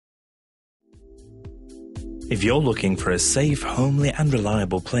If you're looking for a safe, homely and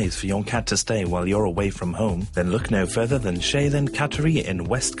reliable place for your cat to stay while you're away from home, then look no further than Shalynn Cattery in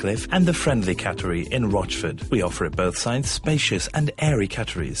Westcliff and the Friendly Cattery in Rochford. We offer at both sites spacious and airy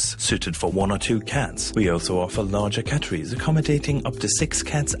catteries, suited for 1 or 2 cats. We also offer larger catteries, accommodating up to 6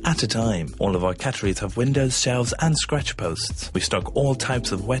 cats at a time. All of our catteries have windows, shelves and scratch posts. We stock all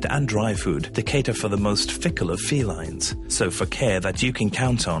types of wet and dry food to cater for the most fickle of felines. So for care that you can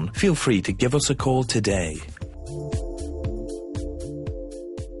count on, feel free to give us a call today.